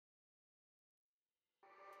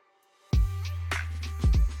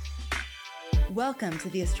Welcome to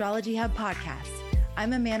the Astrology Hub podcast.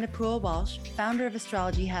 I'm Amanda Poole-Walsh, founder of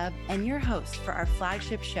Astrology Hub, and your host for our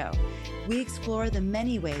flagship show. We explore the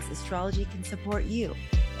many ways astrology can support you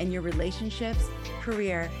in your relationships,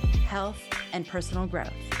 career, health, and personal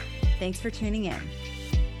growth. Thanks for tuning in.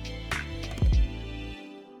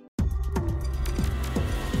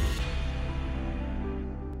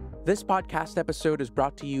 This podcast episode is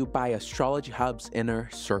brought to you by Astrology Hub's Inner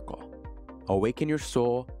Circle. Awaken your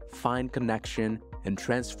soul, find connection, and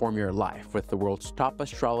transform your life with the world's top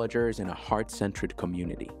astrologers in a heart-centered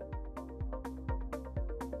community.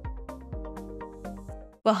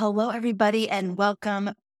 Well, hello, everybody, and welcome.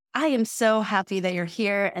 I am so happy that you're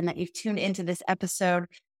here and that you've tuned into this episode.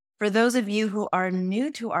 For those of you who are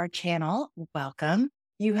new to our channel, welcome.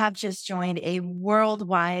 You have just joined a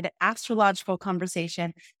worldwide astrological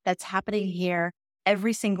conversation that's happening here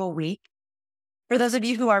every single week. For those of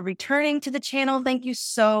you who are returning to the channel, thank you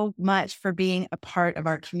so much for being a part of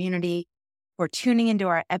our community, for tuning into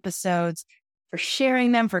our episodes, for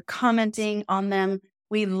sharing them, for commenting on them.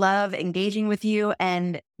 We love engaging with you,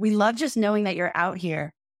 and we love just knowing that you're out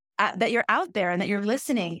here, that you're out there and that you're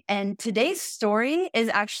listening. And today's story is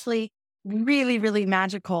actually really, really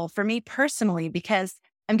magical for me personally, because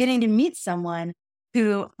I'm getting to meet someone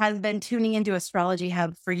who has been tuning into Astrology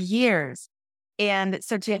Hub for years. And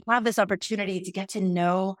so to have this opportunity to get to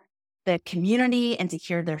know the community and to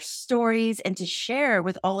hear their stories and to share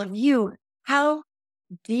with all of you how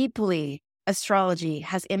deeply astrology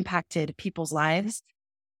has impacted people's lives,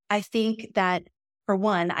 I think that, for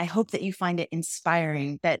one, I hope that you find it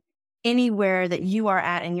inspiring, that anywhere that you are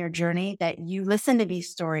at in your journey, that you listen to these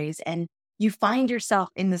stories and you find yourself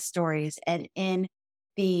in the stories and in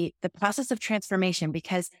the process of transformation,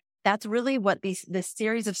 because that's really what this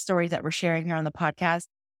series of stories that we're sharing here on the podcast,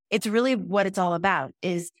 it's really what it's all about,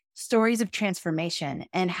 is stories of transformation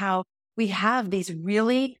and how we have these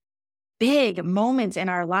really big moments in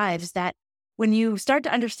our lives that when you start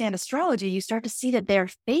to understand astrology, you start to see that they're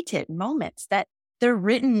fated moments, that they're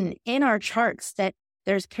written in our charts, that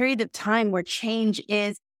there's periods of time where change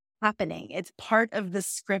is happening. It's part of the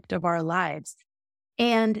script of our lives.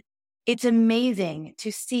 And it's amazing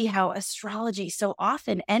to see how astrology so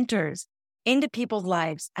often enters into people's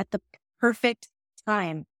lives at the perfect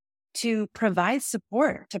time to provide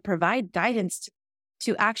support, to provide guidance,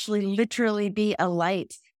 to actually literally be a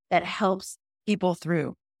light that helps people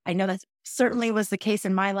through. I know that certainly was the case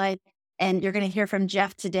in my life. And you're going to hear from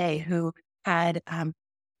Jeff today, who had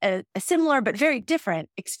a similar but very different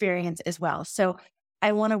experience as well. So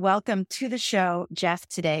I want to welcome to the show Jeff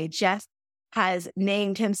today. Jeff has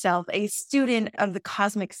named himself a student of the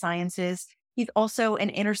cosmic sciences. He's also an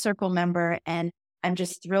Inner Circle member, and I'm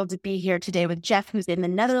just thrilled to be here today with Jeff, who's in the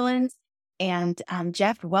Netherlands. And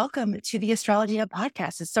Jeff, welcome to the Astrology Hub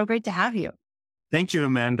podcast. It's so great to have you. Thank you,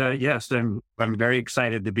 Amanda. Yes, I'm very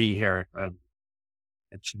excited to be here.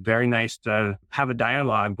 It's very nice to have a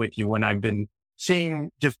dialogue with you when I've been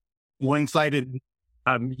seeing just one-sided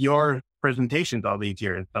your presentations all these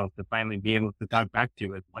years. So to finally be able to talk back to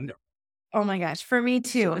you is wonderful. Oh my gosh, for me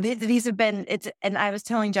too. These have been, and I was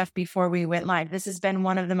telling Jeff before we went live, this has been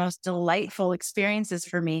one of the most delightful experiences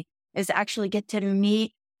for me, is to actually get to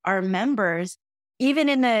meet our members, even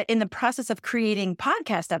in the process of creating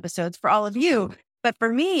podcast episodes for all of you. But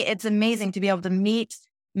for me, it's amazing to be able to meet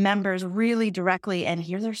members really directly and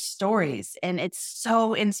hear their stories. And it's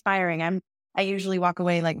so inspiring. I usually walk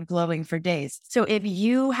away like glowing for days. So if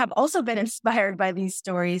you have also been inspired by these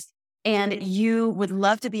stories, and you would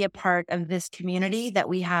love to be a part of this community that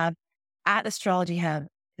we have at Astrology Hub,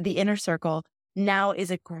 the Inner Circle, now is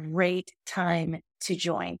a great time to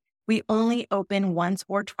join. We only open once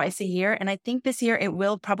or twice a year, and I think this year it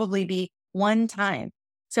will probably be one time.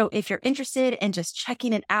 So if you're interested in just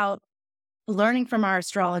checking it out, learning from our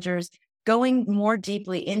astrologers, going more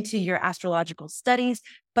deeply into your astrological studies,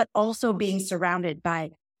 but also being surrounded by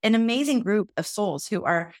an amazing group of souls who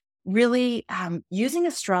are really using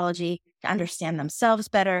astrology to understand themselves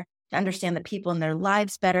better, to understand the people in their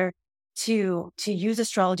lives better, to use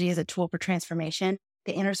astrology as a tool for transformation.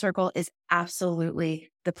 The Inner Circle is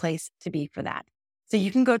absolutely the place to be for that. So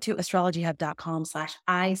you can go to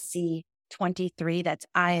astrologyhub.com/IC23. That's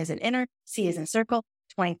I as in inner, C as in circle,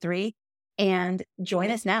 23, and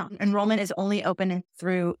join us now. Enrollment is only open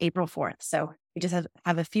through April 4th. So we just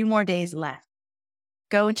have a few more days left.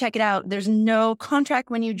 Go and check it out. There's no contract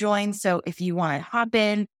when you join. So if you want to hop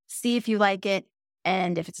in, see if you like it.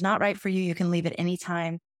 And if it's not right for you, you can leave at any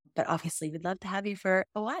time. But obviously, we'd love to have you for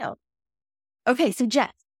a while. Okay, so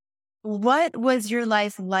Jeff, what was your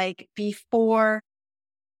life like before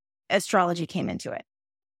astrology came into it?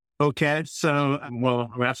 Okay, so, I'm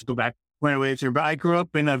going to have to go back went away through. But I grew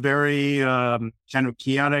up in a very kind of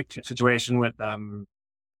chaotic situation with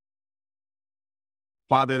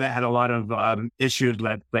father that had a lot of issues,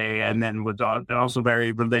 let's say, and then was also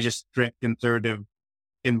very religious, strict, conservative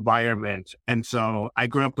environment. And so I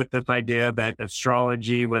grew up with this idea that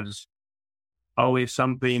astrology was always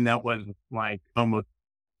something that was like almost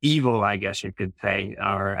evil, I guess you could say,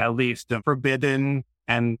 or at least forbidden.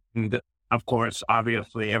 And of course,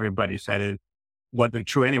 obviously, everybody said it wasn't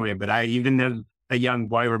true anyway. But I, even as a young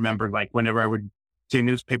boy, remember like whenever I would see a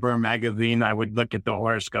newspaper or magazine, I would look at the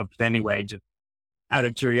horoscopes anyway, just out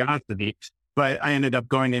of curiosity. But I ended up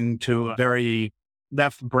going into a very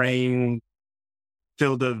left brain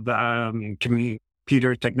field of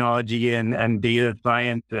computer technology and data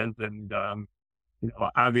sciences, and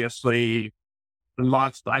obviously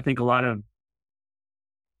lost, I think, a lot of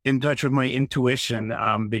in touch with my intuition,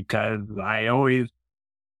 because I always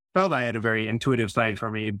felt I had a very intuitive side for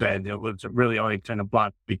me, but it was really always kind of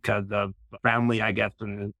blocked because of family, I guess,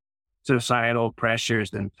 and societal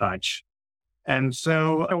pressures and such. And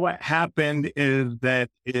so what happened is that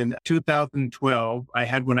in 2012, I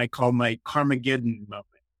had what I call my Carmageddon moment.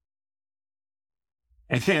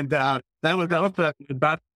 And that was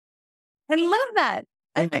about. I love that.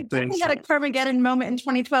 I definitely had a Carmageddon moment in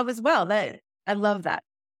 2012 as well. I love that.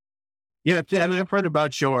 Yeah, and I've heard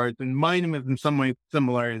about yours, and mine was in some ways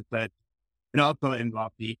similar, is that it also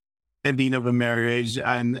involved the ending of a marriage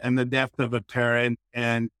and the death of a parent,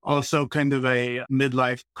 and also kind of a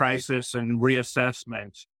midlife crisis and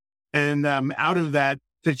reassessment. And out of that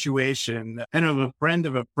situation, kind of a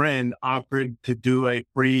friend offered to do a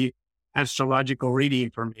free astrological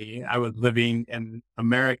reading for me. I was living in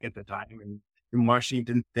America at the time, in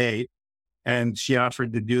Washington State. And she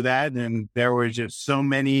offered to do that. And there were just so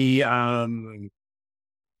many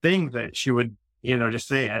things that she would, just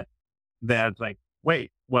say it, that like,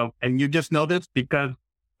 wait, well, and you just know this because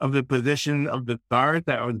of the position of the stars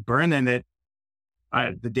that I was born in it,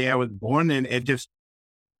 the day I was born, and it just,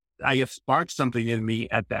 I guess, sparked something in me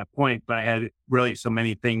at that point. But I had really so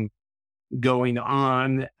many things going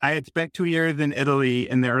on. I had spent 2 years in Italy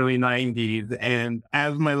in the early 90s. And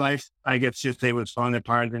as my life, I guess just say, was falling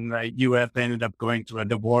apart in the US, I ended up going through a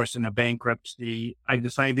divorce and a bankruptcy. I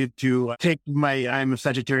decided to I'm a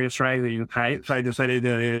Sagittarius rising, right? So I decided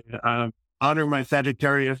to honor my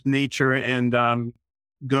Sagittarius nature and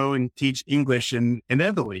go and teach English in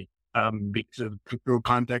Italy, because through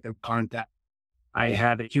contact.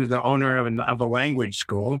 He was the owner of a language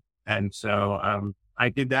school. And so I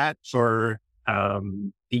did that for a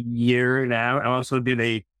year now. I also did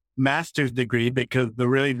a master's degree because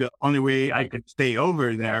the only way I could stay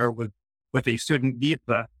over there was with a student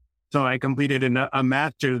visa. So I completed a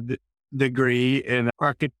master's degree in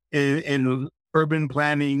urban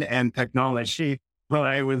planning and technology while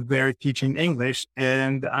I was there teaching English.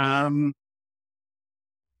 And I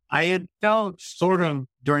had felt sort of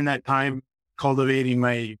during that time cultivating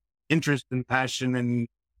my interest and passion in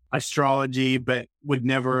astrology, but would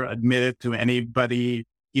never admit it to anybody,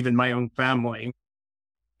 even my own family.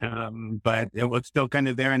 But it was still kind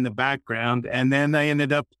of there in the background. And then I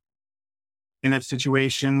ended up in a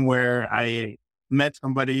situation where I met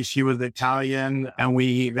somebody. She was Italian, and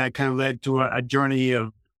that kind of led to a journey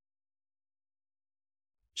of,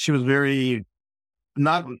 she was very,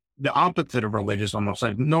 not the opposite of religious, almost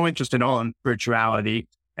like no interest at all in spirituality.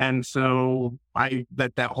 And so I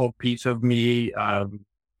let that whole piece of me,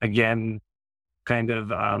 again, kind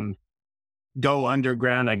of go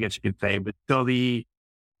underground, I guess you could say, but still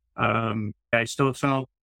I still felt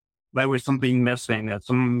there was something missing, that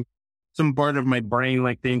some part of my brain,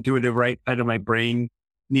 like the intuitive right side of my brain,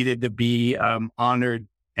 needed to be honored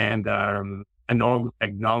and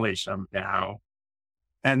acknowledged somehow.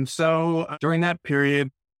 And so during that period,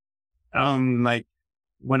 like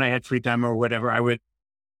when I had free time or whatever, I would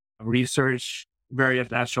research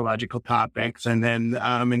various astrological topics. And then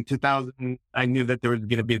in 2000, I knew that there was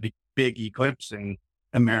going to be the big eclipse in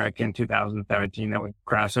America in 2017 that would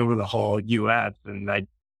cross over the whole US. And I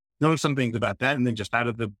know some things about that. And then just out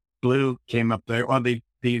of the blue came up there,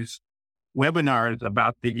 these webinars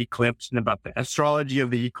about the eclipse and about the astrology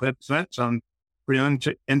of the eclipse. That sounds really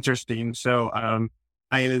interesting. So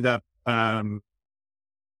I ended up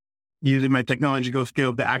using my technological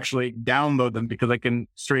skill to actually download them, because I can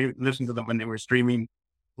listen to them when they were streaming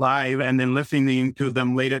live, and then listening to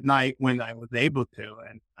them late at night when I was able to.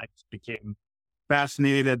 And I just became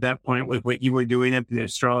fascinated at that point with what you were doing at the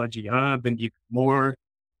Astrology Hub, and even more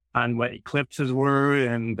on what eclipses were.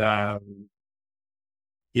 And,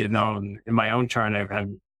 in my own chart, I've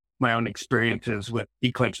had my own experiences with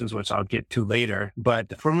eclipses, which I'll get to later.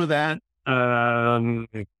 But from that,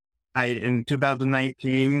 in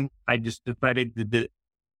 2019, I just decided to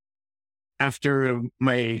after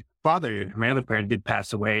my other parent did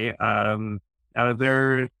pass away, I was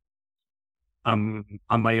there on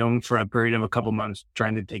my own for a period of a couple months,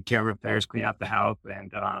 trying to take care of affairs, clean out the house.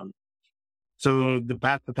 And so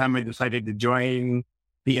the time I decided to join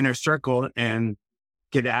the inner circle and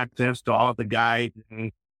get access to all the guides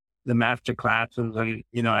and the master classes and,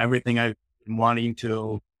 everything I've been wanting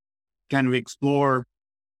to kind of explore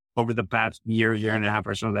over the past year and a half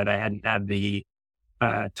or so that I hadn't had the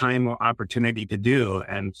time or opportunity to do.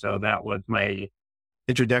 And so that was my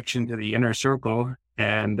introduction to the inner circle.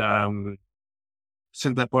 And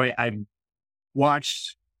since that point, I've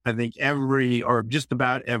watched, I think, just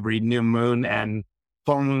about every new moon and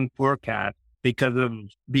full moon forecast. Because of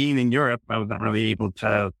being in Europe, I wasn't really able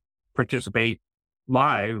to participate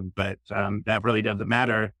live, but that really doesn't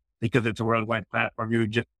matter because it's a worldwide platform. You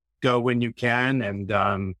just go when you can,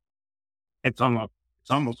 and it's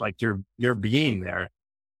almost like you're being there.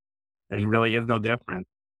 There really is no difference.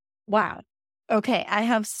 Wow. Okay, I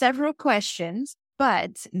have several questions,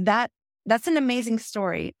 but that's an amazing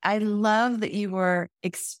story. I love that you were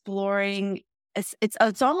exploring.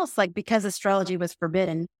 It's almost like because astrology was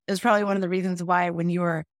forbidden, it was probably one of the reasons why when you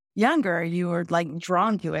were younger, you were like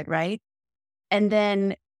drawn to it, right? And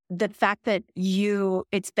then the fact that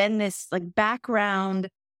it's been this like background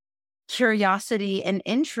curiosity and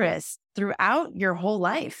interest throughout your whole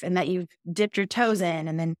life, and that you've dipped your toes in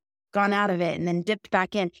and then gone out of it and then dipped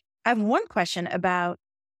back in. I have one question about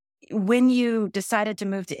when you decided to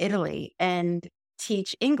move to Italy and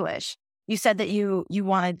teach English. You said that you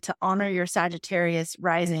wanted to honor your Sagittarius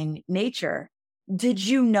rising nature. Did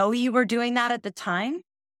you know you were doing that at the time?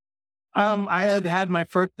 I had my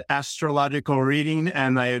first astrological reading,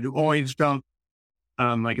 and I had always felt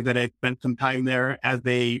like that I spent some time there as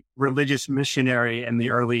a religious missionary in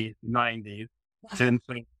the early 90s. And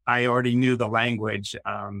so I already knew the language.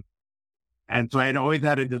 And so I had always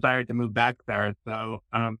had a desire to move back there. So,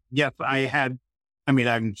 yes, I'm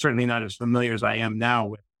certainly not as familiar as I am now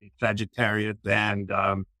with Sagittarius and,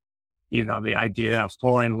 the idea of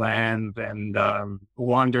foreign lands and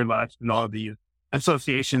wanderlust and all these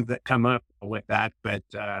associations that come up with that. But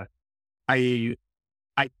I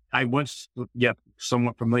was,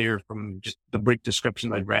 somewhat familiar from just the brief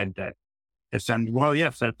description I'd read that it sounded, well,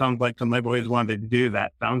 yes, that sounds like something I've always wanted to do.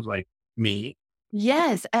 That sounds like me.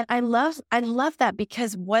 Yes. And I love that,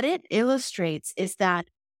 because what it illustrates is that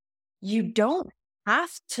you don't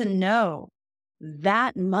have to know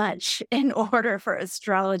that much in order for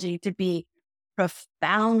astrology to be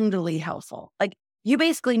profoundly helpful. Like, you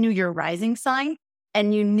basically knew your rising sign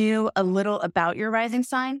and you knew a little about your rising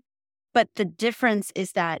sign. But the difference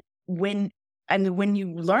is that when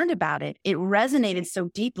you learned about it, it resonated so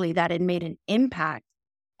deeply that it made an impact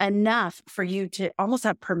enough for you to almost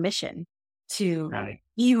have permission to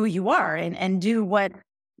be who you are and do what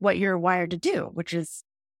you're wired to do, which is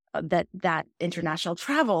that international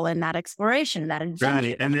travel and that exploration, that adventure.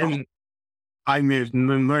 Right. And then I moved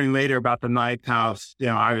and learning later about the ninth house.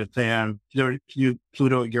 I was saying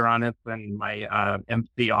Pluto, Uranus, and my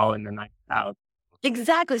MC all in the ninth house.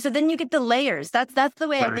 Exactly. So then you get the layers. That's the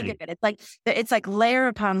way I think of it. It's like layer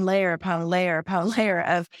upon layer upon layer upon layer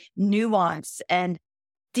of nuance and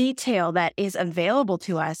detail that is available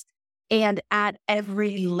to us. And at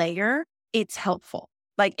every layer, it's helpful.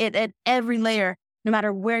 Like at every layer, no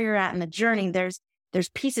matter where you're at in the journey, there's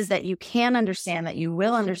pieces that you can understand, that you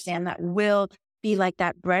will understand, that will be like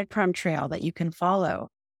that breadcrumb trail that you can follow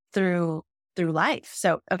through life.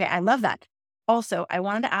 So, okay, I love that. Also, I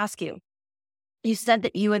wanted to ask you, you said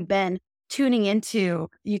that you had been tuning into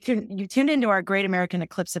our Great American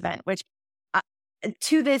Eclipse event, which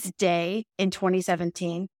to this day in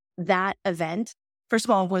 2017, that event, first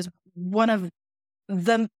of all, was one of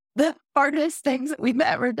the hardest things that we've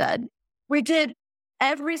ever done. We did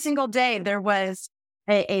every single day. There was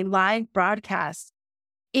a live broadcast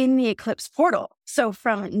in the eclipse portal. So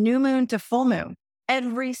from new moon to full moon,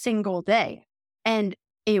 every single day. And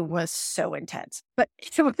it was so intense, but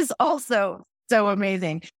it was also so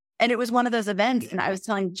amazing. And it was one of those events. And I was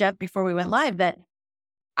telling Jeff before we went live that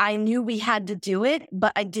I knew we had to do it,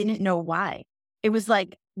 but I didn't know why. It was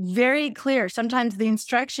like very clear. Sometimes the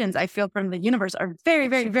instructions I feel from the universe are very,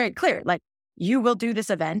 very, very clear. Like, you will do this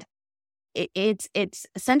event. It's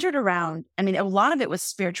centered around, a lot of it was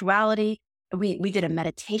spirituality. We did a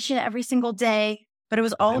meditation every single day, but it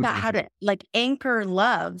was all about how to like anchor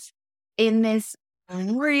love in this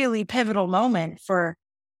really pivotal moment for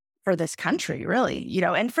this country, really,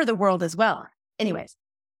 and for the world as well. Anyways,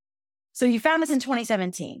 so you found this in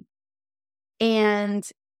 2017. And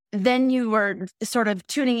then you were sort of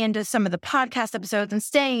tuning into some of the podcast episodes and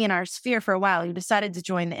staying in our sphere for a while. You decided to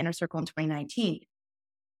join the Inner Circle in 2019.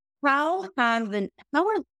 How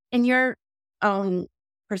are, in your own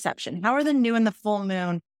perception, how are the new and the full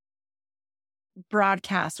moon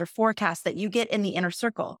broadcasts or forecasts that you get in the Inner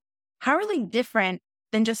Circle, how are they different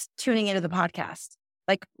than just tuning into the podcast?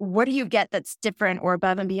 Like, what do you get that's different or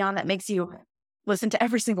above and beyond that makes you listen to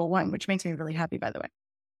every single one, which makes me really happy, by the way?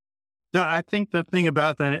 No, I think the thing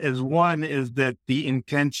about that is, one is that the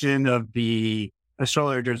intention of the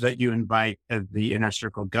astrologers that you invite as the Inner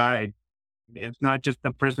Circle guide, it's not just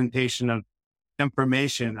the presentation of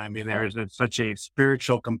information. I mean, there is such a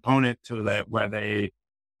spiritual component to that where they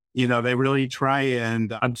really try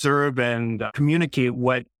and observe and communicate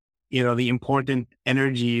what, the important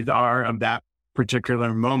energies are of that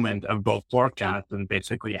particular moment of both forecasts, and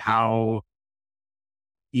basically how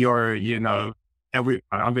your,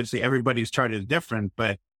 obviously everybody's chart is different,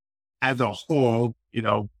 but as a whole,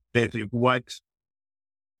 basically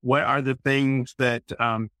what are the things that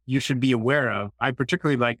you should be aware of? I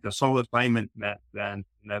particularly like the soul assignment method,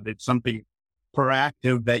 that it's something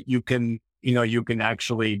proactive that you can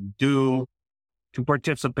actually do to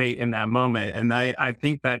participate in that moment. And I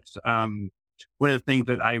think that's one of the things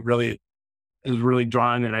that is really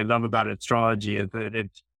drawn and I love about astrology is that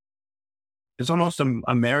it's almost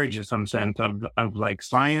a marriage in some sense of like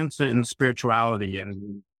science and spirituality,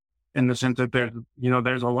 and in the sense that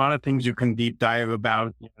there's a lot of things you can deep dive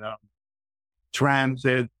about,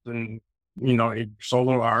 transits and,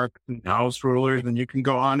 solar arcs and house rulers, and you can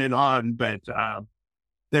go on and on. But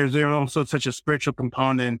there's also such a spiritual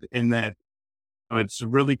component in that it's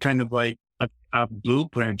really kind of like a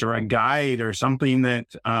blueprint or a guide or something that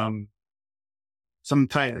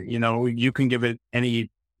sometimes, you can give it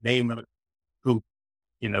any name of who,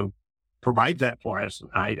 provides that for us.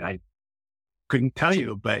 I couldn't tell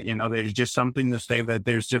you, but, there's just something to say that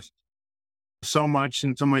there's just so much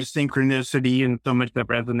and so much synchronicity and so much that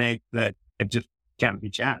resonates that it just can't be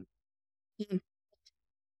changed.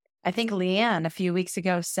 I think Leanne a few weeks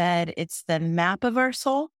ago said it's the map of our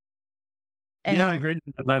soul. And yeah, I agree.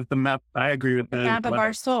 That's the map. I agree with that. The map of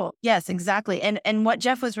our soul. Yes, exactly. And what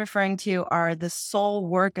Jeff was referring to are the soul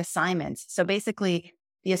work assignments. So basically,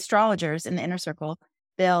 the astrologers in the Inner Circle,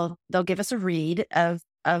 they'll give us a read of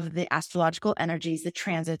the astrological energies, the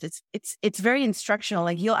transits. It's very instructional.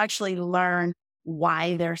 Like, you'll actually learn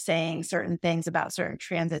why they're saying certain things about certain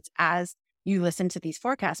transits as you listen to these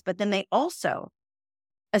forecasts. But then they also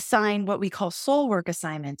assign what we call soul work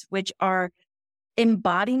assignments, which are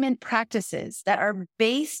embodiment practices that are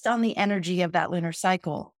based on the energy of that lunar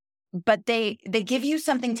cycle, but they give you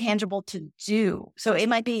something tangible to do. So it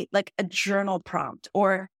might be like a journal prompt,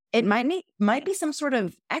 or it might be some sort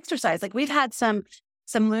of exercise. Like, we've had some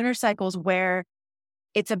lunar cycles where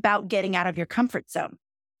it's about getting out of your comfort zone.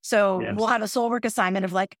 So We'll have a soul work assignment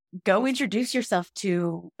of like, go introduce yourself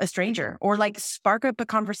to a stranger, or like spark up a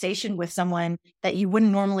conversation with someone that you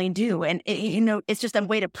wouldn't normally do. And it's just a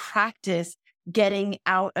way to practice getting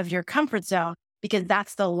out of your comfort zone, because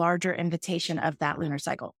that's the larger invitation of that lunar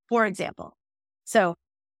cycle, for example. So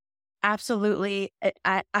absolutely,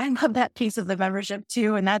 I love that piece of the membership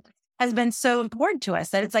too. And that has been so important to us,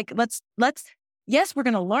 that it's like, let's yes, we're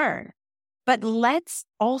going to learn, but let's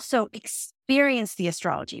also experience the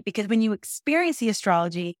astrology, because when you experience the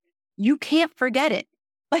astrology, you can't forget it.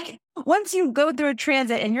 Like, once you go through a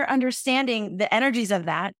transit and you're understanding the energies of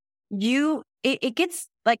that, it gets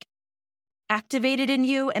like activated in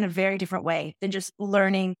you in a very different way than just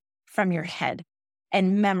learning from your head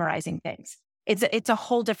and memorizing things. It's a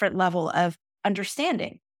whole different level of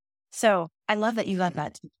understanding. So I love that you love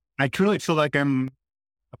that. I truly feel like I'm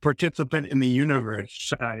a participant in the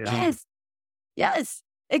universe. Yes,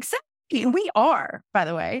 exactly. We are, by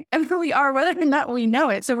the way, and we are whether or not we know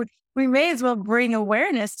it. So we may as well bring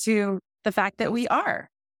awareness to the fact that we are,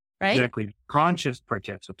 right? Exactly. Conscious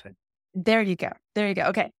participant. There you go.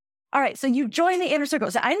 Okay. All right. So you join the Inner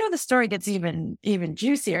Circle. So I know the story gets even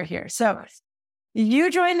juicier here. So you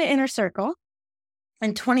join the Inner Circle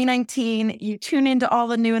in 2019. You tune into all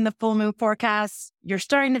the new and the full moon forecasts. You're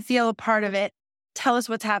starting to feel a part of it. Tell us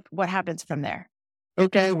what happens from there.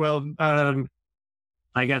 Okay. Well,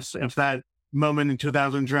 I guess if that moment in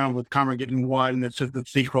 2000 with Carmageddon 1, it's just the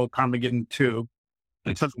sequel, Carmageddon 2.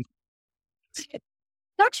 Don't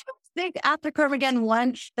you think after Carmageddon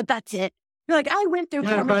 1 that's it? You're like, I went through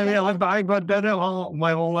Carmageddon. I've done it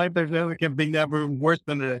my whole life. There's nothing never worse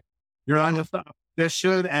than you're on the stuff. This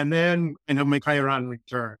should, and then my Chiron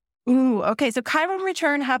return. Ooh, okay. So Chiron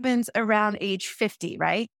return happens around age 50,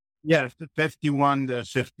 right? Yes, 51 to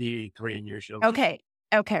 53 years old. Okay.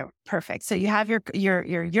 Okay, perfect. So you have your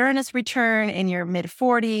Uranus return in your mid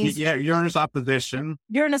 40s. Yeah, Uranus opposition.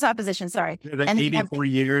 Uranus opposition, sorry. Like And 84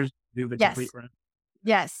 years do the yes, complete run.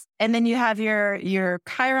 yes. And then you have your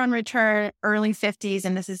Chiron return early 50s,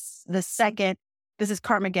 and this is the second. This is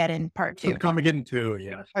Carmageddon part 2. Carmageddon 2,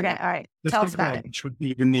 yes. Okay, all right. The Tell us about it. which would be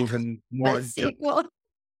even more. The sequel.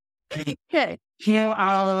 Okay.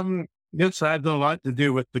 This has a lot to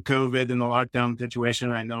do with the COVID and the lockdown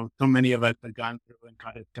situation. I know so many of us have gone through and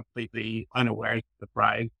kind of completely unaware,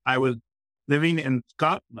 surprised. I was living in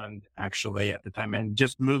Scotland actually at the time and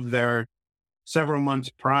just moved there several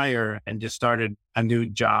months prior and just started a new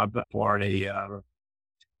job for a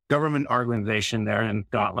government organization there in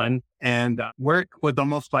Scotland, and work was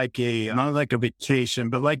almost like not like a vacation,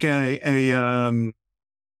 but like a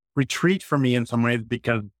retreat for me in some ways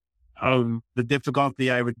because of the difficulty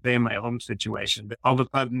I would say in my home situation. But all of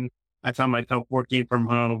a sudden I found myself working from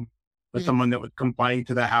home with someone that was confined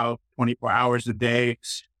to the house 24 hours a day.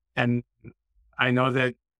 And I know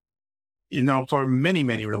that, for many,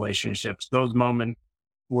 many relationships, those moments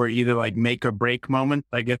were either like make or break moments,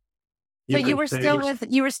 I guess. So you were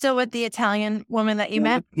still with the Italian woman that you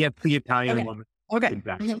met? Yeah, the Italian woman. Okay.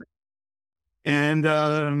 Exactly.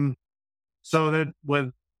 And so that was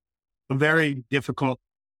a very difficult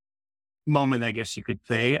moment, I guess you could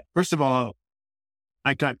say. First of all,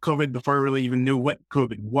 I got COVID before I really even knew what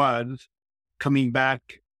COVID was, coming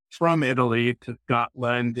back from Italy to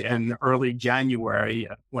Scotland in early January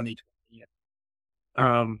of 2020.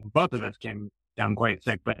 Both of us came down quite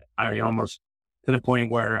sick, but I almost to the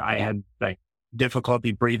point where I had like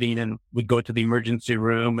difficulty breathing and would go to the emergency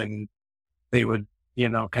room and they would,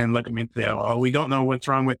 kind of look at me and say, "Oh, we don't know what's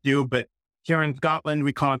wrong with you, but here in Scotland,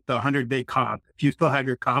 we call it the 100-day cough. If you still have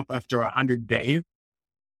your cough after 100 days,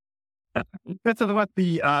 that's what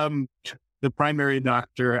the primary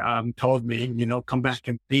doctor told me, come back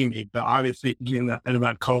and see me. But obviously, nothing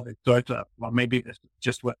about COVID. So I thought, well, maybe this is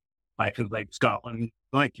just what life is like Scotland.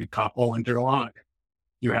 Like you cough all winter long.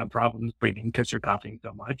 You have problems breathing because you're coughing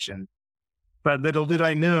so much. But little did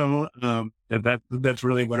I know that's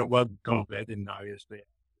really what it was, COVID, and obviously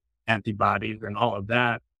antibodies and all of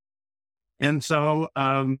that. And so,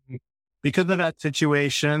 because of that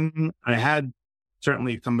situation, I had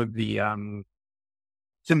certainly some of the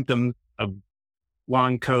symptoms of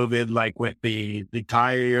long COVID, like with the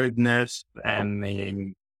tiredness and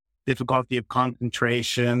the difficulty of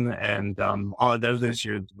concentration and all of those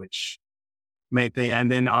issues, which and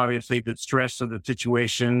then obviously the stress of the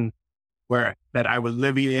situation that I was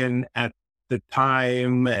living in at the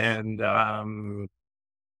time, and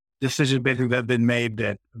decisions basically that had been made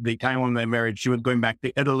that the time when I married, she was going back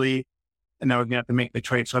to Italy, and I was going to have to make the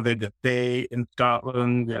choice whether to stay in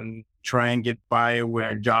Scotland and try and get by with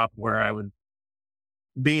a job where I would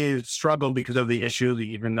be a struggle because of the issues,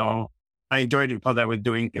 even though I enjoyed it because I was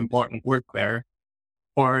doing important work there,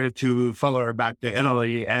 or to follow her back to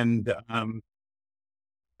Italy. And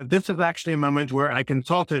this is actually a moment where I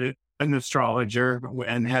consulted an astrologer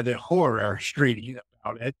and had a horror reading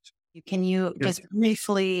about it. Can you just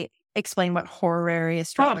briefly explain what horary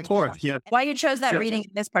astrology is? Of course, yes. Why you chose that reading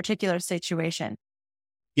in this particular situation?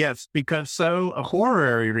 Yes, because a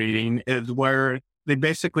horary reading is where they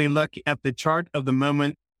basically look at the chart of the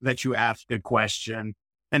moment that you ask a question.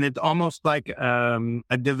 And it's almost like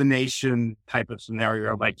a divination type of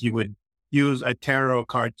scenario, like you would use a tarot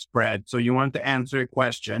card spread. So you want to answer a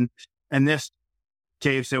question. In this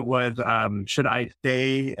case, it was, should I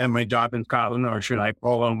stay at my job in Scotland or should I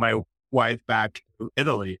follow my wife back to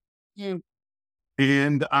Italy?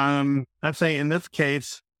 And I'd say in this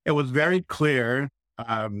case, it was very clear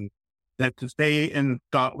that to stay in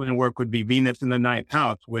Scotland and work would be Venus in the ninth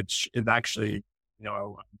house, which is actually,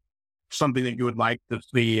 something that you would like to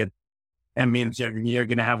see. It means you're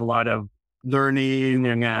going to have a lot of learning,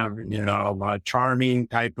 you're going to have, a lot of charming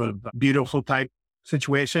type of beautiful type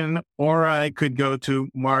situation. Or I could go to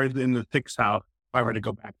Mars in the sixth house if I were to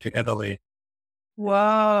go back to Italy.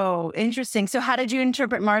 Whoa, interesting. So how did you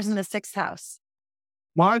interpret Mars in the sixth house?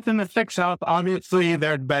 Mars in the sixth house, obviously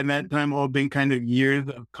there had by that time all been kind of years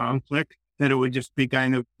of conflict, that it would just be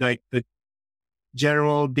kind of like the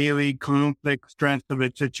general daily conflict stress of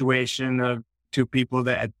a situation of two people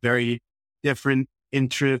that had very different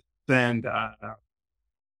interests and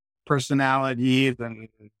personalities and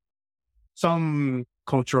some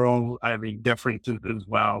cultural, differences as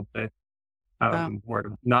well that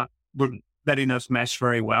were not letting us mesh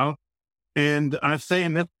very well. And I say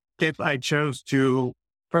in this case, I chose to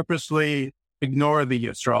purposely ignore the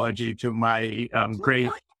astrology to my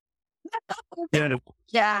great.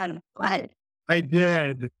 Yeah, what? I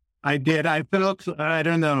did. I did. I felt, I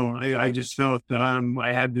don't know. I just felt,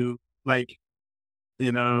 I had to like,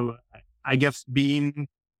 you know, I guess being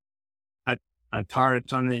a, a Taurus,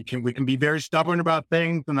 we can be very stubborn about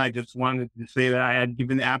things. And I just wanted to say that I had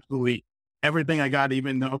given absolutely everything I got,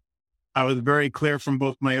 even though I was very clear from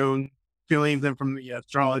both my own feelings and from the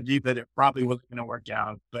astrology that it probably wasn't going to work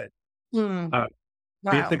out. But Hmm. uh,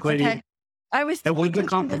 Wow. basically, Okay. it was a thinking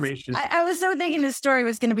confirmation. I was so thinking the story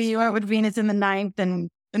was going to be you went with Venus in the ninth and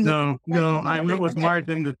No, I went with Mars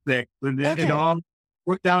in the sixth. It all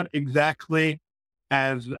worked out exactly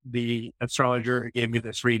as the astrologer gave me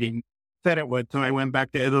this reading said it would. So I went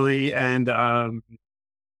back to Italy and,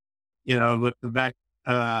 with the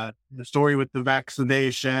story with the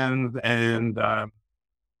vaccinations and,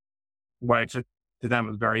 what I took to them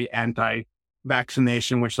was very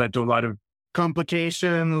anti-vaccination, which led to a lot of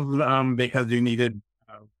complications, because you needed,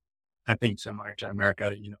 I think similar to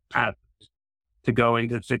America, paths to go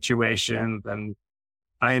into situations. And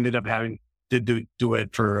I ended up having to do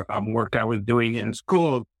it for work I was doing in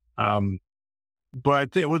school.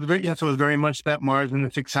 But it was it was very much that Mars in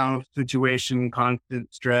the sixth house situation,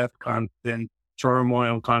 constant stress, constant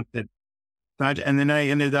turmoil, constant such. And then I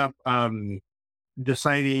ended up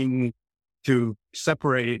deciding to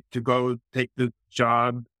separate, to go take the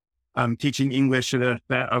job teaching English at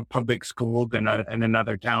a public school in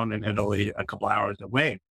another town in Italy, a couple hours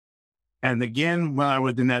away. And again, while I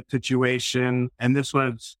was in that situation, and this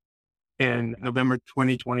was in November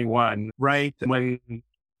 2021, right when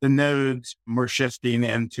the nodes were shifting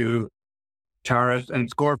into Taurus and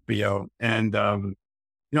Scorpio. And,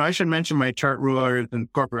 I should mention my chart rulers in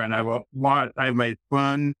Scorpio, and I have my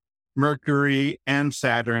Sun, Mercury, and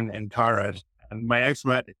Saturn in Taurus. And my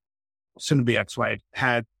ex-wife, soon-to-be ex-wife,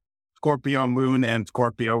 had Scorpio moon and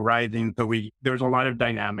Scorpio rising. So there's a lot of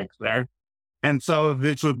dynamics there. And so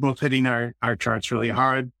this was both hitting our charts really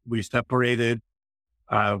hard. We separated,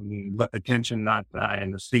 but the tension not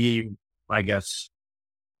in the sea, I guess,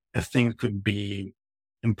 if things could be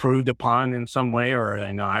improved upon in some way, or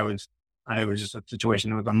I was just a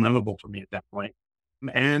situation that was unlivable for me at that point.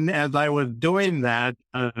 And as I was doing that,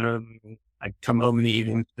 I'd come home in the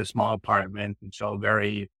evening to the small apartment and felt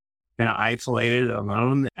very isolated,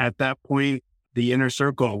 alone. At that point, the inner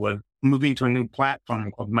circle was moving to a new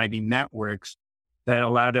platform called Mighty Networks that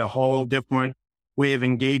allowed a whole different way of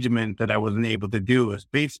engagement that I wasn't able to do with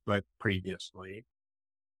Facebook previously.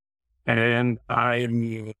 And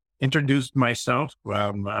I introduced myself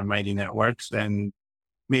on Mighty Networks and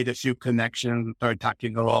made a few connections, started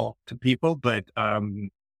talking a lot to people. But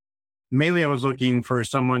mainly I was looking for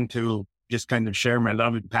someone to just kind of share my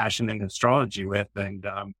love and passion in astrology with. And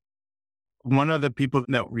one of the people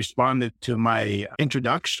that responded to my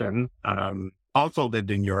introduction also lived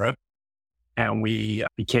in Europe. And we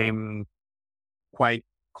became quite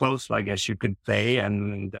close, I guess you could say,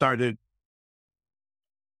 and started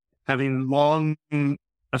having long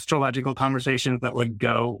astrological conversations that would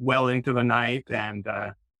go well into the night, and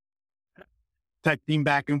texting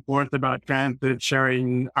back and forth about transit,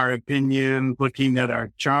 sharing our opinions, looking at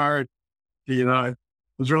our chart. It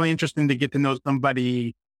was really interesting to get to know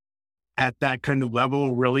somebody at that kind of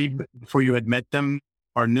level, really, before you had met them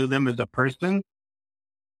or knew them as a person.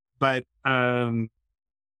 But,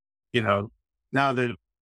 now that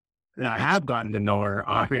I have gotten to know her,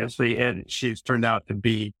 obviously, and she's turned out to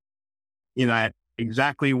be,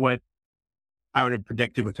 exactly what I would have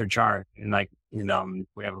predicted with her chart. And we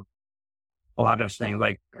have a lot of things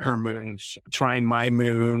like her moon trine my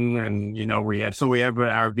moon, and, we have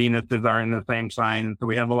our Venuses are in the same sign. So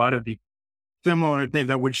we have a lot of the similar things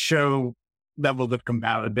that would show levels of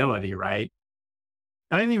compatibility, right?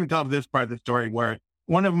 I didn't even tell this part of the story where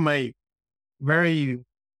one of my very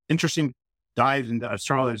interesting dives into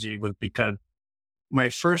astrology was because my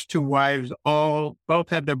first two wives both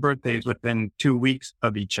had their birthdays within 2 weeks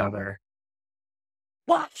of each other.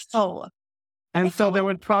 What? Oh. And so there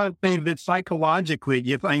would probably be that psychologically,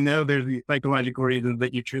 yes, I know there's the psychological reasons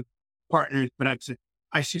that you choose partners, but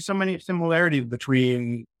I see so many similarities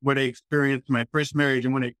between what I experienced in my first marriage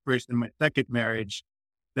and what I experienced in my second marriage,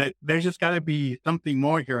 that there's just got to be something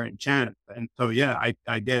more here in chance. And so, yeah,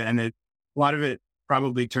 I did. And a lot of it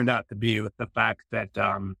probably turned out to be with the fact that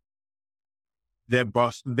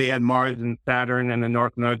they had Mars and Saturn and the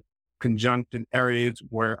North Node conjunct in areas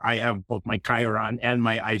where I have both my Chiron and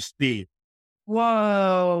my IC.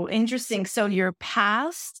 Whoa, interesting. So your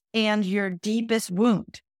past and your deepest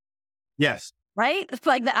wound. Yes. Right? It's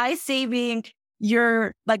like the IC being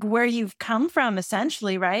your, like where you've come from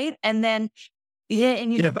essentially, right? And then,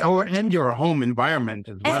 and your home environment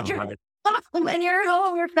as well. And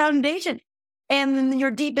your foundation and then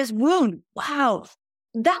your deepest wound. Wow.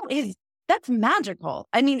 that's magical.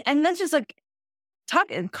 I mean, and that's just like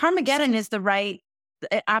Carmageddon is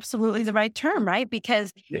absolutely the right term, right?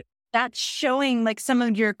 Because that's showing like some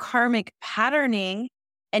of your karmic patterning,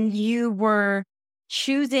 and you were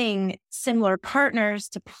choosing similar partners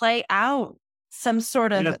to play out some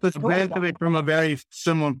sort of. Yes, this benefited from a very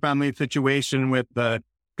similar family situation with the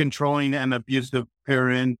controlling and abusive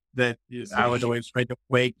parent that I would always try to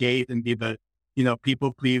play gate and be the,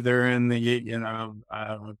 people pleaser and the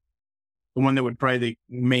one that would try to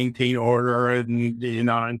maintain order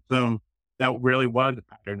and so that really was the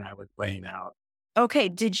pattern I was playing out. Okay.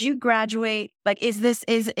 Did you graduate? Like, is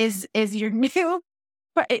your new,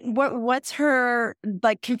 what's her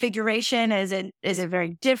like configuration? Is it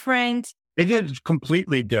very different? It is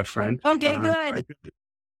completely different. Okay, good.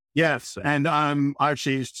 Yes. And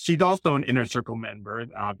she's also an inner circle member,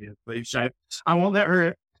 obviously. I won't let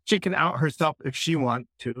her, she can out herself if she wants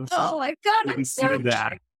to. Oh my God. I'm so do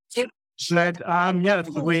that. But yes,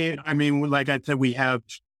 like I said, we have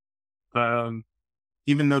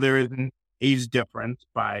even though there is an age difference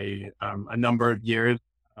by a number of years,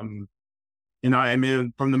 from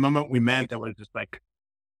the moment we met, there was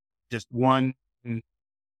just one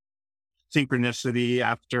synchronicity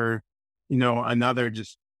after, another,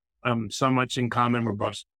 just so much in common. We're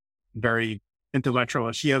both very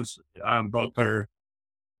intellectual. She has both her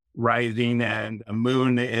rising and a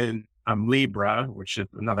moon in Libra, which is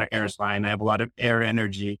another air sign. I have a lot of air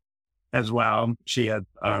energy as well. She has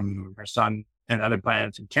her sun and other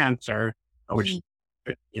planets in Cancer, which,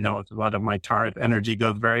 it's a lot of my Taurus energy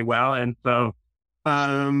goes very well. And so,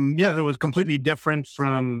 it was completely different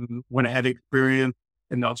from when I had experience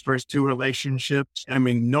in those first two relationships. I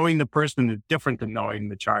mean, knowing the person is different than knowing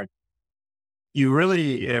the chart. You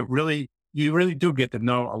really do get to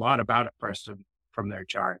know a lot about a person from their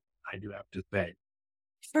chart, I do have to say.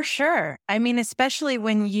 For sure. I mean, especially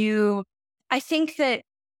I think that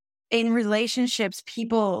in relationships,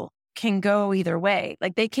 people can go either way.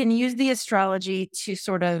 Like, they can use the astrology to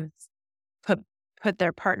sort of put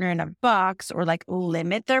their partner in a box or like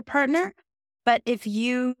limit their partner. But if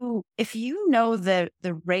you know the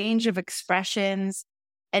range of expressions,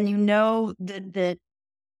 and I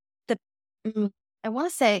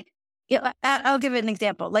want to say, I'll give it an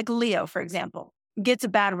example. Like Leo, for example, gets a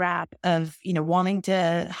bad rap of, wanting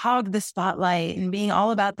to hog the spotlight and being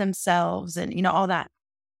all about themselves and, all that.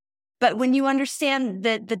 But when you understand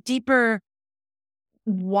the deeper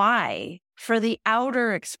why for the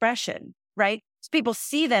outer expression, right? So people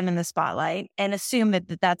see them in the spotlight and assume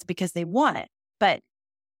that that's because they want it. But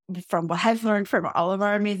from what I've learned from all of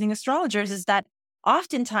our amazing astrologers is that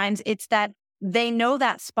oftentimes it's that they know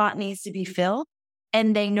that spot needs to be filled,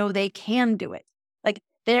 and they know they can do it. Like,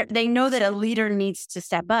 they know that a leader needs to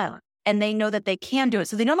step up, and they know that they can do it.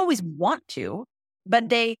 So they don't always want to, but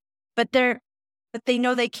they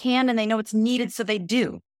know they can, and they know it's needed. So they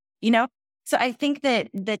do, So I think that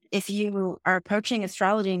if you are approaching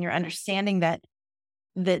astrology and you're understanding that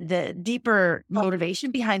the deeper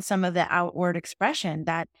motivation behind some of the outward expression,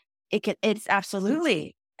 that it's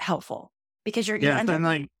absolutely helpful because you're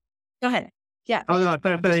and go ahead. Yeah. Oh, no,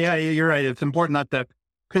 but yeah, you're right. It's important not to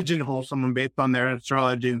pigeonhole someone based on their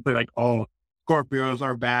astrology and say like, oh, Scorpios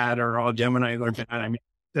are bad or all Geminis are bad. I mean,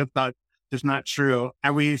 that's not true.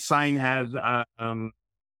 Every sign has,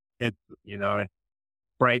 its, its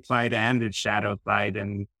bright side and its shadow side.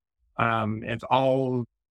 And, it's all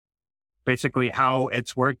basically how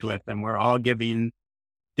it's worked with. And we're all giving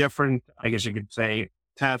different, I guess you could say,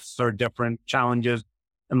 tests or different challenges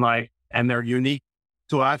in life, and they're unique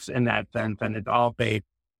to us in that sense. And it's all based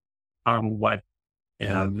on what,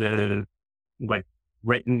 what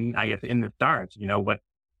written, I guess, in the stars,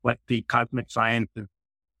 what the cosmic sciences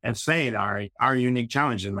and saying are our unique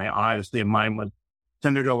challenges. Obviously mine was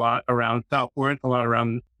centered a lot around self-worth, a lot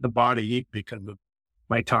around the body because of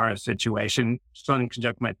my Taurus situation. Sun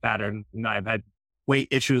conjunct my Saturn. I've had weight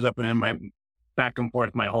issues up in my back and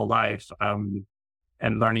forth my whole life,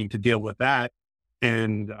 and learning to deal with that.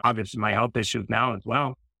 And obviously my health issues now as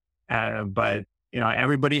well. But,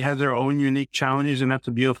 everybody has their own unique challenges. And that's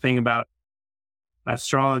the beautiful thing about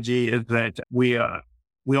astrology is that we all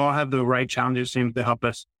have the right challenges, seems to help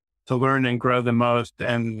us to learn and grow the most.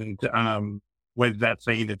 And with that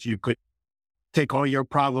saying that you could take all your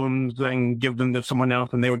problems and give them to someone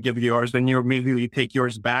else and they would give you yours, then you immediately take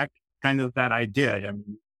yours back. Kind of that idea. I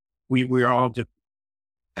mean, we all just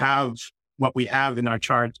have what we have in our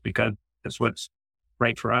charts because it's what's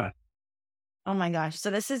right for us. Oh my gosh. So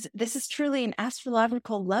this is truly an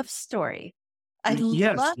astrological love story. I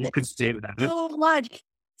yes, love you it could say that so much.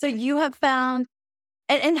 So you have found,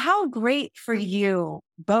 And how great for you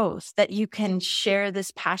both that you can share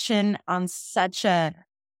this passion on such a,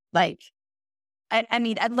 like, I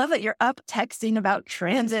mean, I love that you're up texting about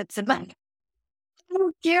transits and like,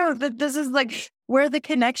 so cute that this is like where the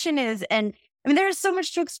connection is. And I mean, there's so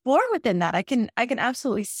much to explore within that. I can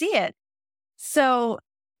absolutely see it. So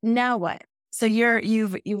now what? So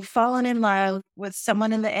you've fallen in love with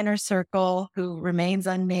someone in the inner circle who remains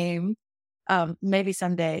unnamed. Maybe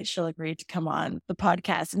someday she'll agree to come on the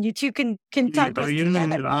podcast, and you two can talk this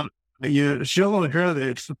together. She'll hear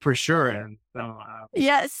this for sure. And so,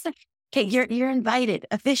 Yes. Okay, you're invited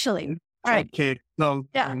officially. All right. okay, so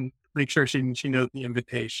Yeah. make sure she knows the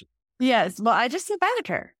invitation. Yes. Well, I just invited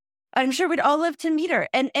her. I'm sure we'd all love to meet her.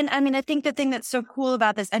 And I mean, I think the thing that's so cool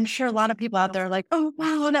about this, I'm sure a lot of people out there are like, oh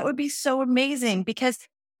wow, that would be so amazing, because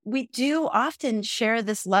we do often share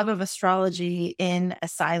this love of astrology in a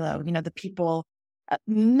silo. You know, the people,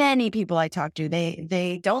 many people I talk to,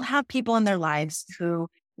 they don't have people in their lives who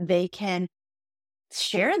they can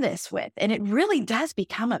share this with. And it really does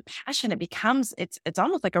become a passion. It becomes, it's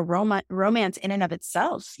almost like a romance in and of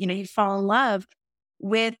itself. You know, you fall in love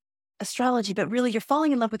with astrology, but really you're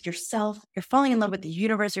falling in love with yourself. You're falling in love with the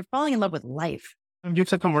universe. You're falling in love with life. You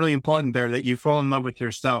said something really important there, that you fall in love with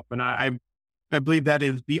yourself. And I believe that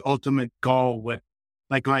is the ultimate goal with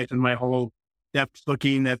like life, and my whole depth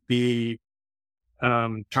looking at the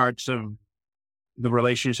charts of the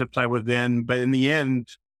relationships I was in. But in the end,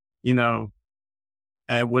 you know,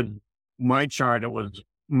 with my chart, it was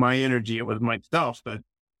my energy, it was myself that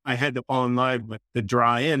I had to fall in love with to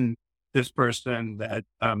draw in this person that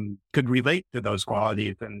could relate to those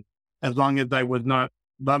qualities. And as long as I was not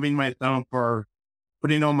loving myself or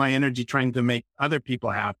putting all my energy trying to make other people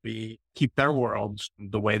happy, keep their worlds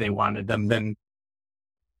the way they wanted them, then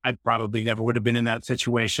I probably never would have been in that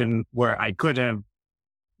situation where I could have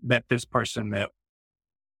met this person that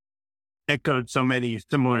echoed so many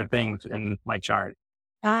similar things in my chart.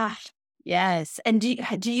 Ah, yes. And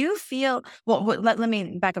do you feel, well, let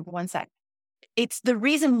me back up one sec. It's the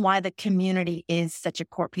reason why the community is such a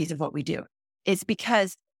core piece of what we do. It's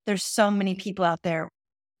because there's so many people out there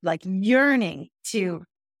like yearning to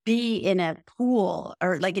be in a pool,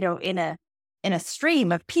 or like, you know, in a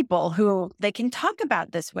stream of people who they can talk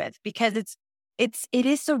about this with, because it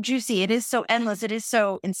is so juicy. It is so endless. It is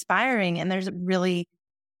so inspiring. And there's really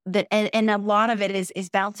that, and a lot of it is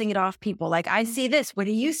bouncing it off people. Like, I see this. What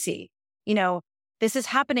do you see? You know, this is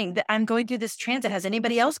happening. I'm going through this transit. Has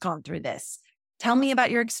anybody else gone through this? Tell me about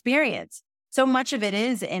your experience. So much of it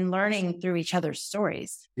is in learning through each other's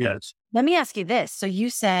stories. Yes. Let me ask you this. So you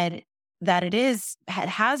said that it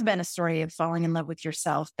has been a story of falling in love with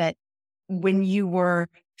yourself, that when you were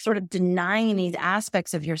sort of denying these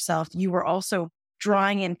aspects of yourself, you were also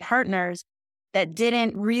drawing in partners that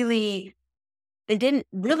didn't really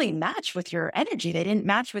match with your energy. They didn't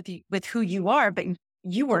match with who you are, but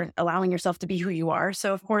you weren't allowing yourself to be who you are.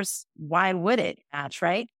 So of course, why would it match,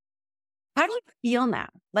 right? How do you feel now?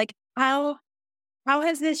 Like, how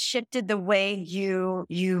has this shifted the way you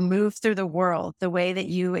move through the world, the way that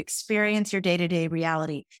you experience your day-to-day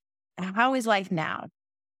reality? How is life now?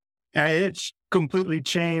 It's completely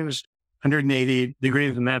changed 180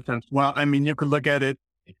 degrees in that sense. Well, I mean, you could look at it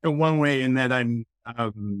in one way, in that I'm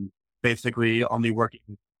basically only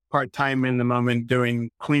working part-time in the moment,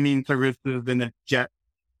 doing cleaning services in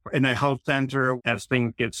a health center as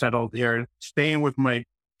things get settled here, staying with my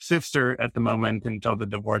sister at the moment until the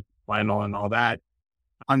divorce is final and all that.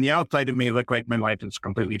 On the outside, it may look like my life is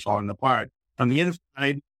completely falling apart. On the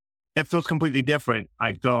inside, it feels completely different.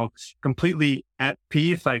 I feel completely at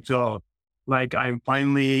peace. I feel like I'm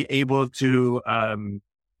finally able to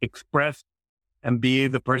express and be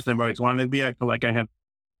the person I've always wanted to be. I feel like I have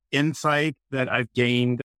insight that I've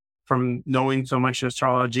gained from knowing so much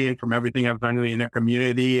astrology and from everything I've learned in the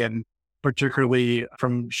community, and particularly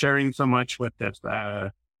from sharing so much with this.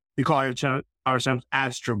 We call ourselves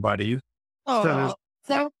Astro Buddies. Oh,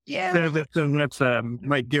 so yeah. So that's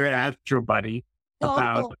my dear Astro Buddy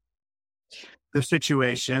about the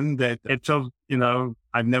situation that it feels, you know,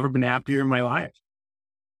 I've never been happier in my life.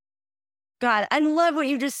 God, I love what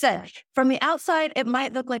you just said. From the outside, it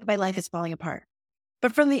might look like my life is falling apart,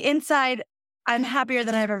 but from the inside, I'm happier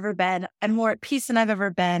than I've ever been. I'm more at peace than I've ever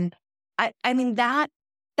been. I mean, that's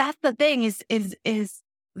the thing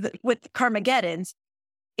with Carmageddons,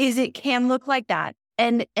 is it can look like that.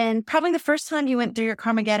 And probably the first time you went through your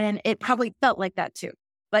Carmageddon, it probably felt like that too.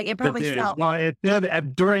 Like it probably felt. Well, it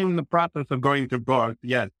did during the process of going through both.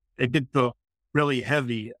 Yes, it did feel really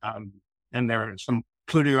heavy. And there are some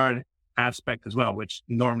Pluto aspect as well, which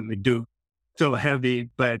normally do feel heavy.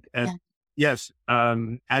 But yes,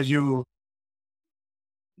 as you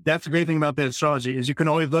that's the great thing about the astrology is you can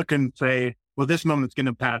always look and say, well, this moment's going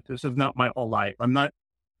to pass. This is not my whole life. I'm not,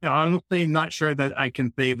 honestly not sure that I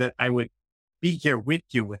can say that I would be here with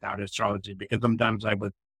you without astrology, because sometimes I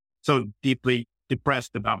was so deeply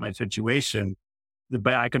depressed about my situation.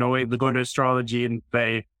 But I can always go to astrology and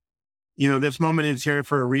say, this moment is here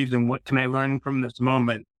for a reason. What can I learn from this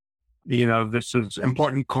moment? This is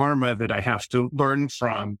important karma that I have to learn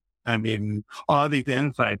from. I mean, all these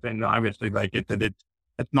insights, and obviously, like it said,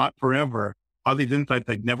 it's not forever. All these insights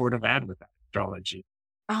I never would have had without astrology.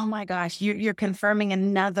 Oh my gosh, you're confirming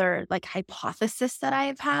another like hypothesis that I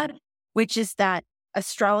have had, which is that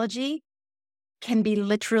astrology can be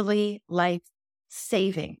literally life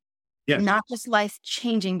saving. Yes. Not just life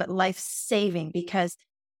changing, but life saving, because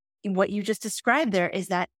what you just described there is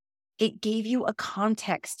that it gave you a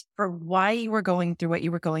context for why you were going through what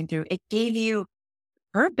you were going through. It gave you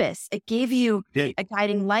purpose. It gave you a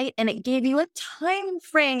guiding light, and it gave you a time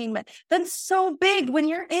frame that's so big when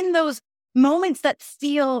you're in those moments that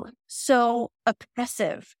feel so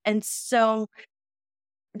oppressive and so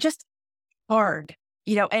just hard,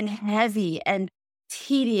 and heavy and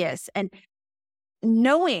tedious, and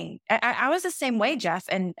knowing I was the same way, Jeff,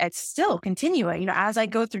 and it's still continuing, as I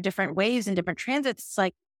go through different waves and different transits, it's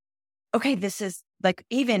like, okay, this is like,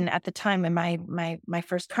 even at the time in my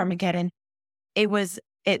first Carmageddon, it was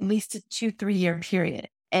at least a 2-3 year period.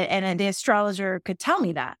 And the astrologer could tell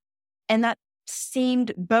me that. And that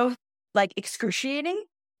seemed both like excruciating,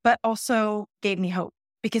 but also gave me hope,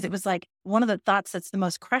 because it was like one of the thoughts that's the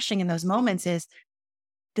most crushing in those moments is,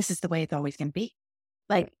 this is the way it's always going to be.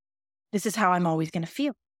 Like, this is how I'm always going to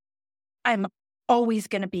feel. I'm always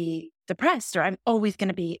going to be depressed, or I'm always going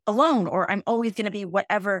to be alone, or I'm always going to be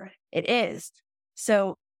whatever it is.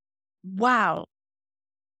 So, wow.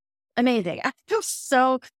 Amazing. I feel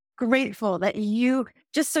so grateful that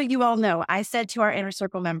just so you all know, I said to our Inner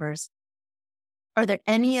Circle members, are there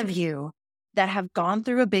any of you that have gone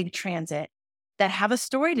through a big transit that have a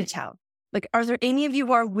story to tell? Like, are there any of you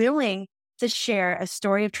who are willing to share a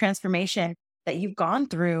story of transformation that you've gone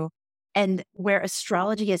through and where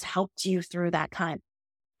astrology has helped you through that time?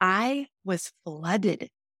 I was flooded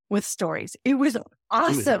with stories. It was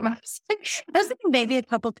awesome. I was thinking maybe a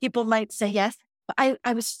couple people might say yes, but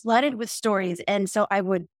I was flooded with stories. And so I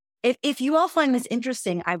would, if you all find this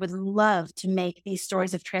interesting, I would love to make these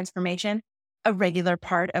stories of transformation a regular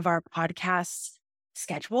part of our podcast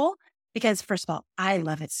schedule, because first of all, I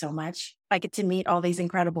love it so much. I get to meet all these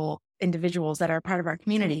incredible individuals that are part of our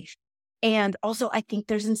community. And also, I think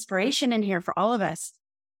there's inspiration in here for all of us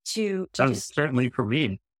to just, certainly for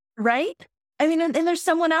me. Right? I mean, and there's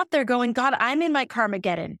someone out there going, God, I'm in my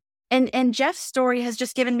Carmageddon. And Jeff's story has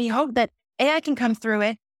just given me hope that A, I can come through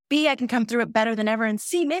it. B, I can come through it better than ever. And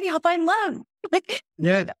C, maybe I'll find love.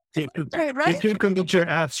 Yeah. Right? You can meet your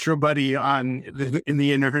astro buddy in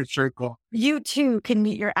the Inner Circle. You too can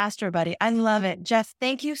meet your astro buddy. I love it. Jeff,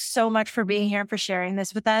 thank you so much for being here and for sharing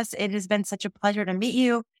this with us. It has been such a pleasure to meet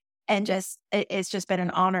you. And it's just been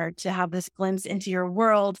an honor to have this glimpse into your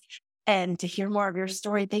world and to hear more of your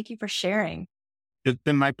story. Thank you for sharing. It's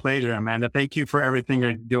been my pleasure, Amanda. Thank you for everything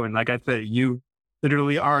you're doing. Like I said, you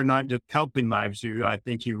literally are not just helping lives. I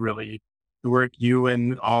think you really, the work you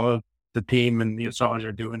and all of the team and the astrologers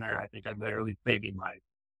are doing I think are literally saving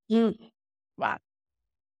lives. Wow.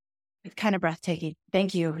 It's kind of breathtaking.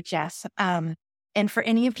 Thank you, Jess. And for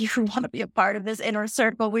any of you who want to be a part of this Inner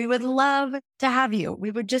Circle, we would love to have you.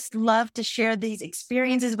 We would just love to share these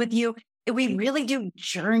experiences with you. We really do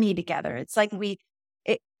journey together. It's like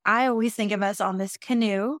I always think of us on this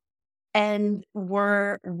canoe, and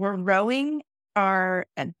we're rowing our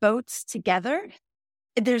boats together.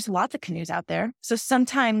 There's lots of canoes out there. So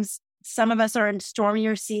sometimes some of us are in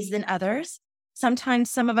stormier seas than others. Sometimes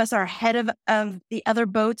some of us are ahead of the other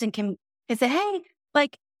boats and can say, hey,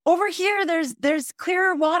 like, over here, there's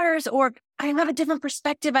clearer waters, or I have a different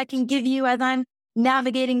perspective I can give you as I'm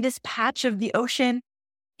navigating this patch of the ocean.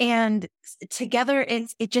 And together,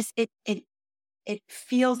 it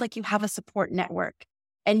feels like you have a support network,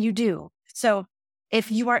 and you do. So if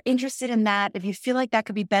you are interested in that, if you feel like that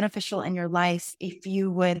could be beneficial in your life, if you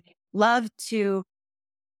would love to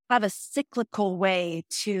have a cyclical way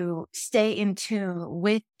to stay in tune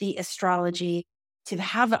with the astrology, to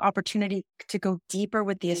have the opportunity to go deeper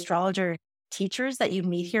with the astrologer teachers that you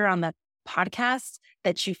meet here on the podcast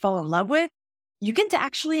that you fall in love with, you get to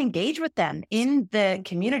actually engage with them in the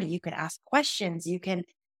community. You can ask questions. You can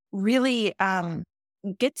really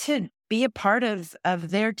get to be a part of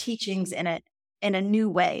their teachings in a new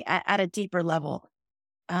way, at a deeper level.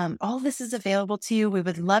 All this is available to you. We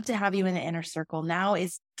would love to have you in the Inner Circle. Now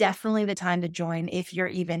is definitely the time to join if you're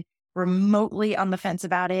even remotely on the fence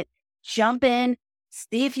about it, jump in,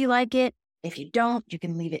 see if you like it. If you don't, you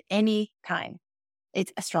can leave it any time.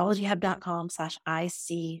 It's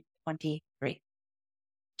astrologyhub.com/IC23.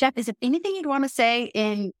 Jeff, is there anything you'd want to say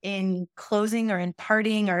in closing or in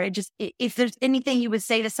parting, or if there's anything you would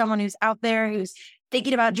say to someone who's out there who's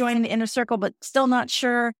thinking about joining the inner circle but still not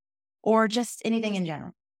sure, or just anything in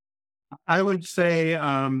general? I would say,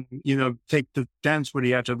 take the chance what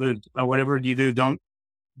you have to lose. Whatever you do, don't,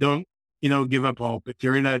 give up hope. If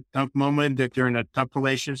you're in a tough moment, if you're in a tough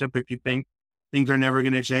relationship, if you think things are never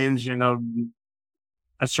going to change,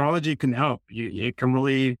 astrology can help. It can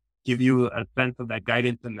really give you a sense of that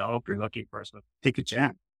guidance and the hope you're looking for. So take a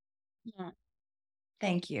chance. Yeah.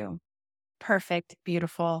 Thank you. Perfect.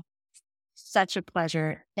 Beautiful. Such a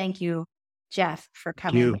pleasure. Thank you, Jeff, for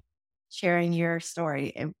coming, sharing your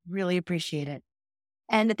story. I really appreciate it.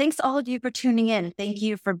 And thanks to all of you for tuning in. Thank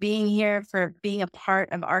you for being here, for being a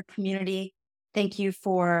part of our community. Thank you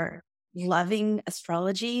for loving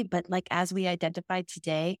astrology. But as we identified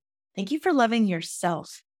today, thank you for loving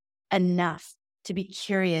yourself enough to be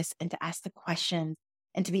curious and to ask the questions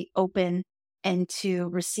and to be open and to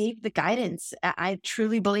receive the guidance. I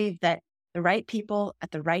truly believe that the right people at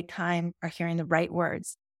the right time are hearing the right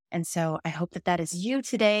words. And so I hope that is you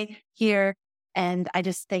today here. And I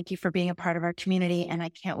just thank you for being a part of our community. And I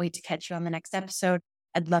can't wait to catch you on the next episode.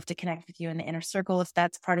 I'd love to connect with you in the inner circle if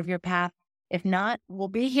that's part of your path. If not, we'll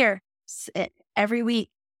be here every week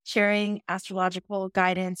sharing astrological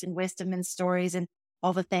guidance and wisdom and stories and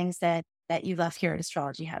all the things that you love here at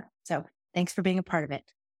Astrology Hub. So thanks for being a part of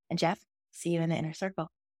it. And Jeff, see you in the inner circle.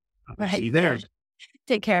 See you there.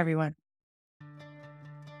 Take care, everyone.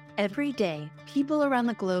 Every day, people around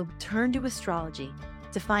the globe turn to astrology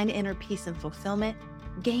to find inner peace and fulfillment,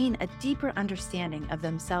 gain a deeper understanding of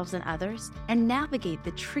themselves and others, and navigate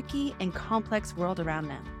the tricky and complex world around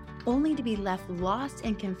them, only to be left lost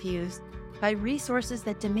and confused by resources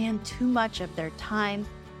that demand too much of their time,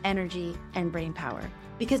 energy, and brain power.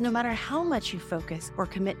 Because no matter how much you focus or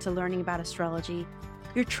commit to learning about astrology,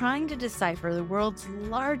 you're trying to decipher the world's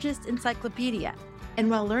largest encyclopedia. And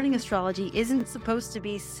while learning astrology isn't supposed to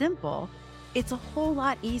be simple, it's a whole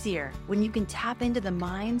lot easier when you can tap into the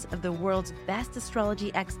minds of the world's best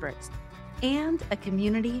astrology experts and a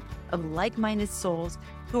community of like-minded souls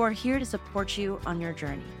who are here to support you on your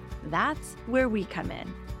journey. That's where we come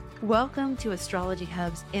in. Welcome to Astrology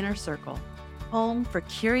Hub's Inner Circle, home for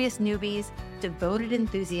curious newbies, devoted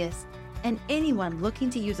enthusiasts, and anyone looking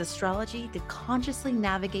to use astrology to consciously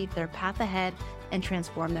navigate their path ahead and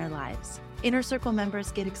transform their lives. Inner Circle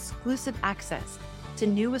members get exclusive access to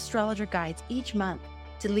new astrologer guides each month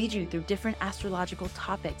to lead you through different astrological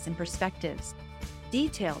topics and perspectives,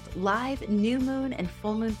 detailed live new moon and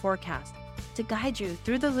full moon forecasts to guide you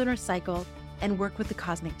through the lunar cycle and work with the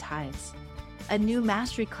cosmic tides, a new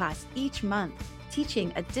mastery class each month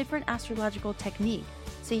teaching a different astrological technique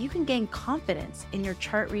so you can gain confidence in your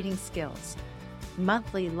chart reading skills,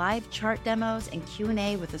 monthly live chart demos and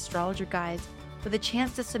Q&A with astrologer guides with a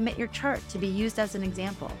chance to submit your chart to be used as an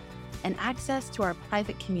example, and access to our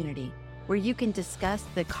private community where you can discuss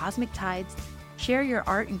the cosmic tides, share your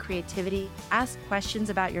art and creativity, ask questions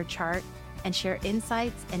about your chart, and share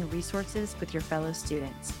insights and resources with your fellow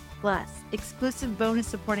students. Plus, exclusive bonus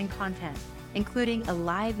supporting content, including a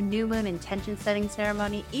live new moon intention setting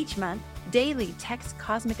ceremony each month, daily text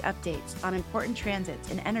cosmic updates on important transits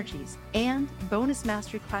and energies, and bonus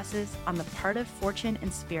mastery classes on the part of fortune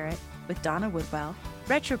and spirit with Donna Woodwell,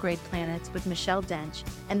 retrograde planets with Michelle Dench,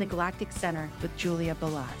 and the Galactic Center with Julia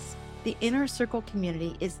Balaz. The Inner Circle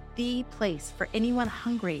community is the place for anyone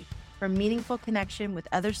hungry for meaningful connection with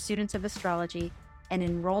other students of astrology, and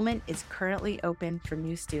enrollment is currently open for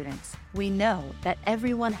new students. We know that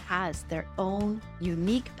everyone has their own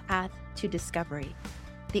unique path to discovery.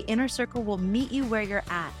 The Inner Circle will meet you where you're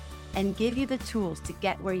at and give you the tools to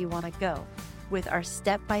get where you want to go with our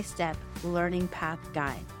step-by-step learning path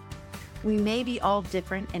guide. We may be all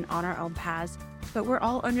different and on our own paths, but we're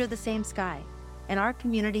all under the same sky. And our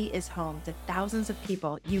community is home to thousands of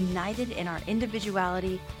people united in our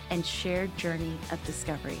individuality and shared journey of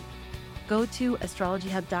discovery. Go to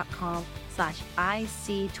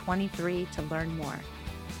astrologyhub.com/IC23 to learn more.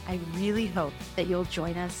 I really hope that you'll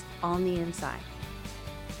join us on the inside.